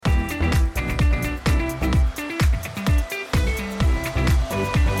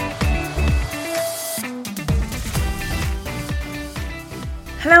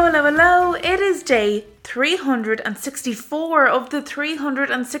it is day 364 of the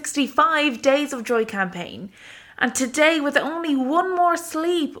 365 Days of Joy campaign. And today, with only one more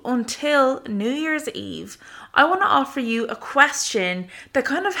sleep until New Year's Eve, I want to offer you a question that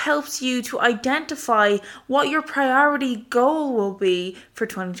kind of helps you to identify what your priority goal will be for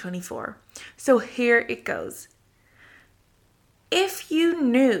 2024. So here it goes. If you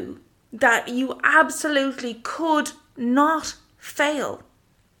knew that you absolutely could not fail,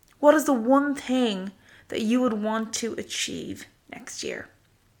 what is the one thing that you would want to achieve next year?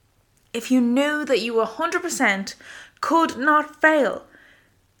 If you knew that you 100% could not fail,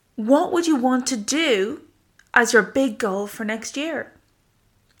 what would you want to do as your big goal for next year?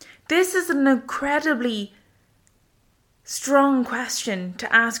 This is an incredibly strong question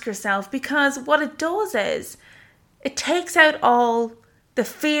to ask yourself, because what it does is it takes out all the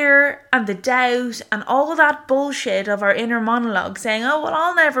fear and the doubt and all that bullshit of our inner monologue saying, oh, well,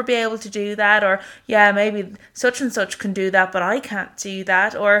 I'll never be able to do that, or yeah, maybe such and such can do that, but I can't do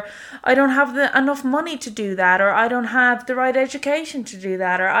that, or I don't have enough money to do that, or I don't have the right education to do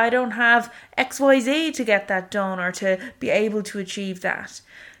that, or I don't have XYZ to get that done or to be able to achieve that.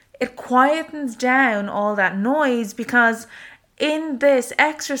 It quietens down all that noise, because in this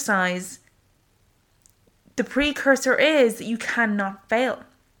exercise, the precursor is that you cannot fail.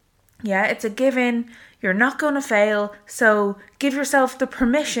 Yeah, it's a given. You're not going to fail. So give yourself the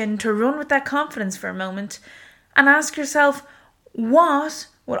permission to run with that confidence for a moment and ask yourself, what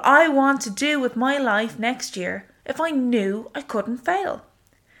would I want to do with my life next year if I knew I couldn't fail?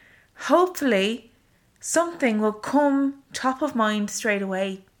 Hopefully, something will come top of mind straight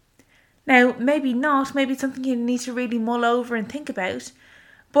away. Now, maybe not. Maybe it's something you need to really mull over and think about.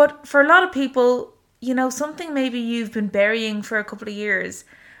 But for a lot of people, you know, something maybe you've been burying for a couple of years,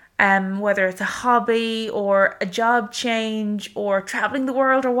 whether it's a hobby or a job change or traveling the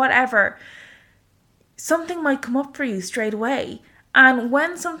world or whatever, something might come up for you straight away. And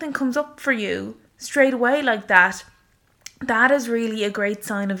when something comes up for you straight away like that, that is really a great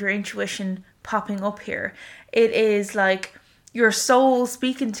sign of your intuition popping up here. It is like your soul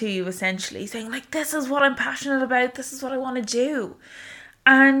speaking to you, essentially, saying like, this is what I'm passionate about, this is what I want to do.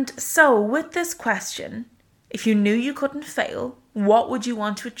 And so with this question, if you knew you couldn't fail, what would you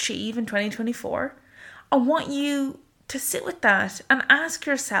want to achieve in 2024? I want you to sit with that and ask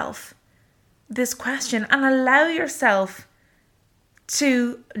yourself this question and allow yourself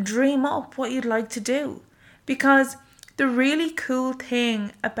to dream up what you'd like to do. Because the really cool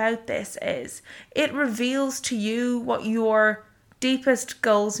thing about this is it reveals to you what your deepest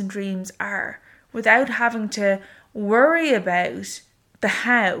goals and dreams are without having to worry about the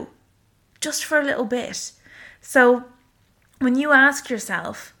how, just for a little bit. So when you ask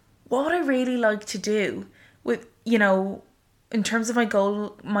yourself, what would I really like to do with, you know, in terms of my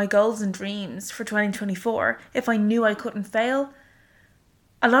goals and dreams for 2024, if I knew I couldn't fail,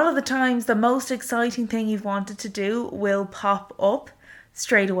 a lot of the times the most exciting thing you've wanted to do will pop up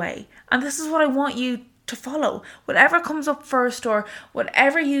straight away. And this is what I want you to follow. Whatever comes up first, or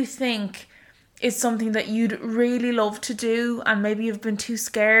whatever you think is something that you'd really love to do and maybe you've been too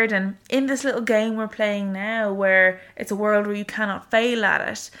scared, and in this little game we're playing now where it's a world where you cannot fail at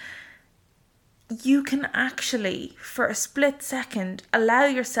it, you can actually for a split second allow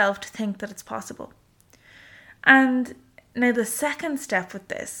yourself to think that it's possible. And now the second step with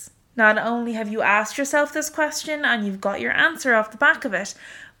this, not only have you asked yourself this question and you've got your answer off the back of it,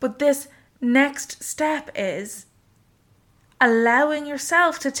 but this next step is allowing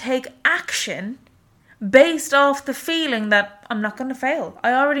yourself to take action based off the feeling that I'm not going to fail.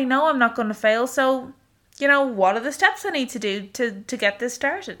 I already know I'm not going to fail. So, you know, what are the steps I need to do to get this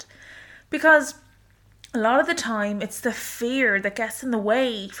started? Because a lot of the time it's the fear that gets in the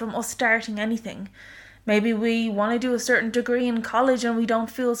way from us starting anything. Maybe we want to do a certain degree in college and we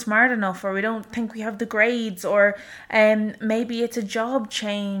don't feel smart enough, or we don't think we have the grades, or maybe it's a job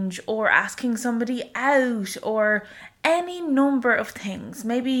change, or asking somebody out, or any number of things.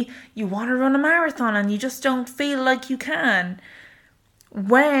 Maybe you want to run a marathon and you just don't feel like you can.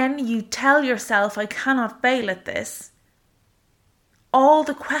 When you tell yourself, I cannot fail at this, all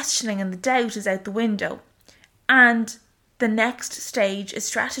the questioning and the doubt is out the window. And the next stage is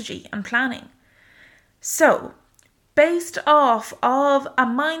strategy and planning. So, based off of a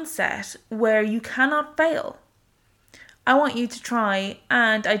mindset where you cannot fail, I want you to try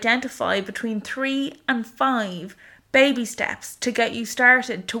and identify between 3 and 5 baby steps to get you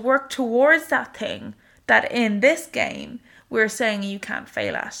started, to work towards that thing that in this game we're saying you can't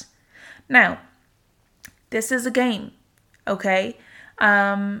fail at. Now, this is a game, okay?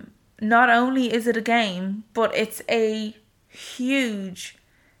 Not only is it a game, but it's a huge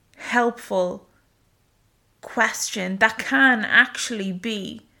helpful question that can actually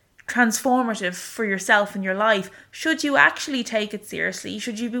be transformative for yourself and your life, should you actually take it seriously,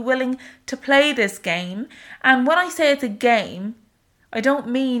 should you be willing to play this game. And when I say it's a game, I don't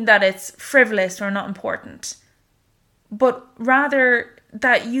mean that it's frivolous or not important, but rather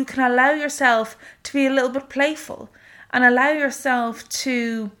that you can allow yourself to be a little bit playful and allow yourself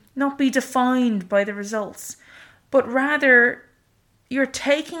to not be defined by the results, but rather you're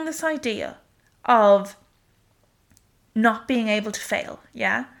taking this idea of not being able to fail,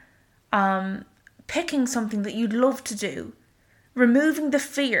 picking something that you'd love to do, removing the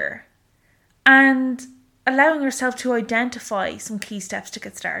fear, and allowing yourself to identify some key steps to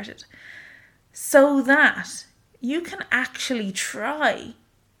get started, so that you can actually try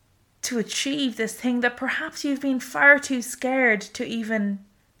to achieve this thing that perhaps you've been far too scared to even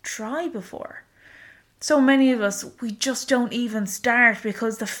try before. So many of us, we just don't even start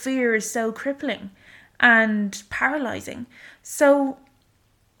because the fear is so crippling and paralyzing. So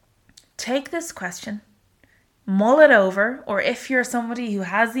take this question, mull it over, or if you're somebody who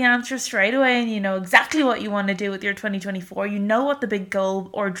has the answer straight away and you know exactly what you want to do with your 2024, you know what the big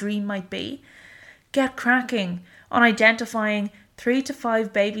goal or dream might be, get cracking on identifying 3 to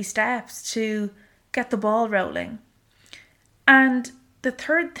 5 baby steps to get the ball rolling. And the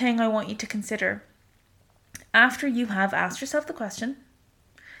third thing I want you to consider, after you have asked yourself the question,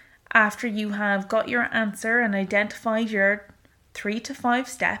 after you have got your answer and identified your 3 to 5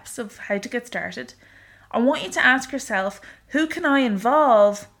 steps of how to get started, I want you to ask yourself, who can I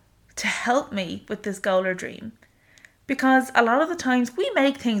involve to help me with this goal or dream? Because a lot of the times we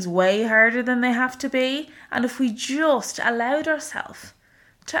make things way harder than they have to be. And if we just allowed ourselves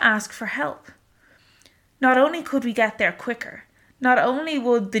to ask for help, not only could we get there quicker, not only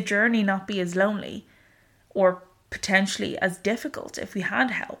would the journey not be as lonely or potentially as difficult if we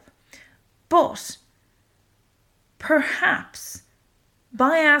had help, but perhaps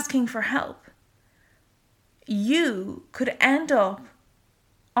by asking for help, you could end up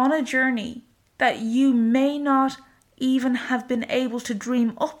on a journey that you may not even have been able to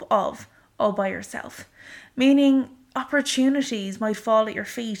dream up of all by yourself. Meaning opportunities might fall at your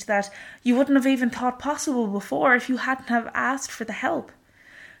feet that you wouldn't have even thought possible before if you hadn't have asked for the help.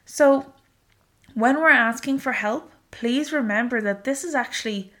 So when we're asking for help, please remember that this is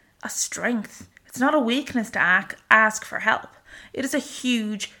actually a strength. It's not a weakness to ask for help. It is a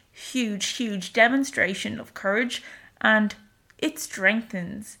huge, huge, huge demonstration of courage, and it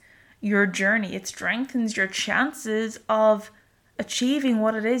strengthens your journey. It strengthens your chances of achieving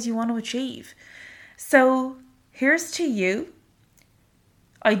what it is you want to achieve. So here's to you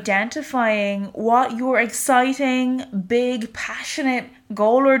identifying what your exciting, big, passionate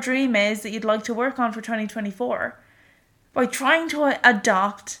goal or dream is that you'd like to work on for 2024 by trying to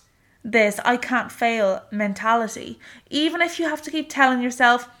adopt this I can't fail mentality. Even if you have to keep telling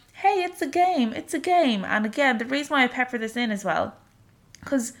yourself, hey, it's a game. And again, the reason why I pepper this in as well,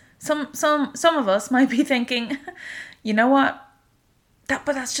 because some of us might be thinking, you know what? But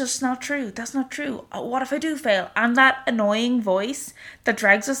that's just not true. That's not true. What if I do fail? And that annoying voice that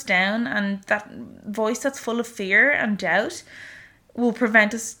drags us down, and that voice that's full of fear and doubt, will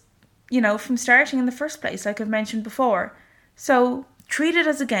prevent us, from starting in the first place, like I've mentioned before. So treat it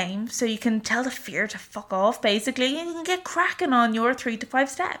as a game, so you can tell the fear to fuck off, basically, and you can get cracking on your 3 to 5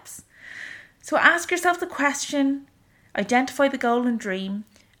 steps. So ask yourself the question, identify the goal and dream,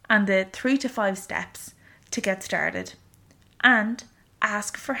 and the 3 to 5 steps to get started. And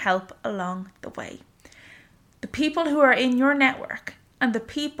ask for help along the way. The people who are in your network and the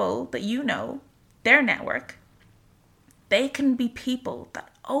people that you know, their network, they can be people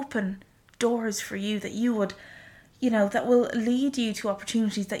that open doors for you that you would, that will lead you to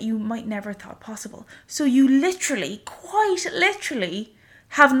opportunities that you might never thought possible. So you quite literally,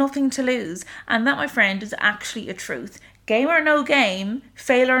 have nothing to lose. And that, my friend, is actually a truth. Game or no game,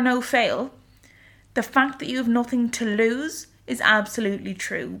 fail or no fail, the fact that you have nothing to lose is absolutely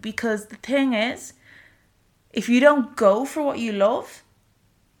true. Because the thing is, if you don't go for what you love,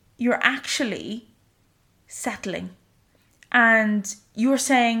 you're actually settling. And you're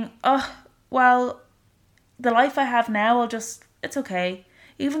saying, oh, well, the life I have now, it's okay.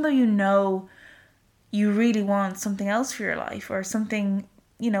 Even though you really want something else for your life, or something,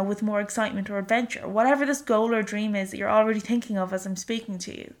 with more excitement or adventure, whatever this goal or dream is that you're already thinking of as I'm speaking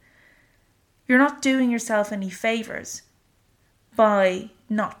to you, you're not doing yourself any favors by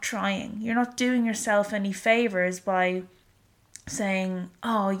not trying. You're not doing yourself any favors by saying,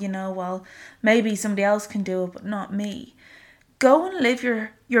 oh, well, maybe somebody else can do it, but not me. Go and live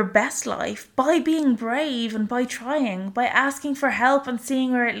your best life by being brave and by trying, by asking for help and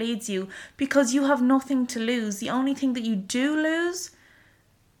seeing where it leads you, because you have nothing to lose. The only thing that you do lose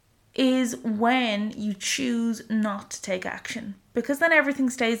is when you choose not to take action, because then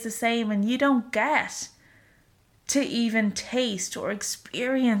everything stays the same and you don't get to even taste or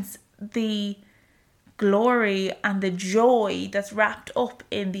experience the glory and the joy that's wrapped up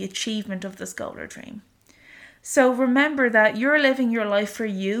in the achievement of this goal or dream. So remember that you're living your life for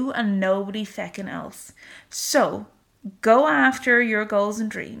you and nobody feckin' else. So go after your goals and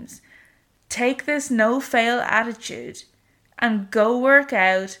dreams. Take this no-fail attitude and go work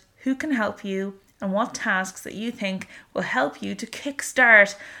out who can help you and what tasks that you think will help you to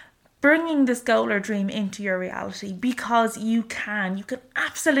kickstart bringing this goal or dream into your reality, because you can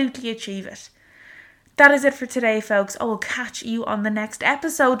absolutely achieve it. That is it for today, folks. I will catch you on the next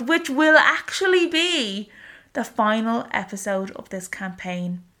episode, which will actually be the final episode of this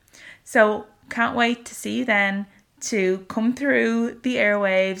campaign. So can't wait to see you then, to come through the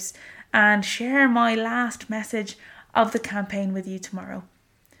airwaves and share my last message of the campaign with you tomorrow.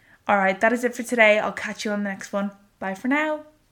 Alright, that is it for today. I'll catch you on the next one. Bye for now.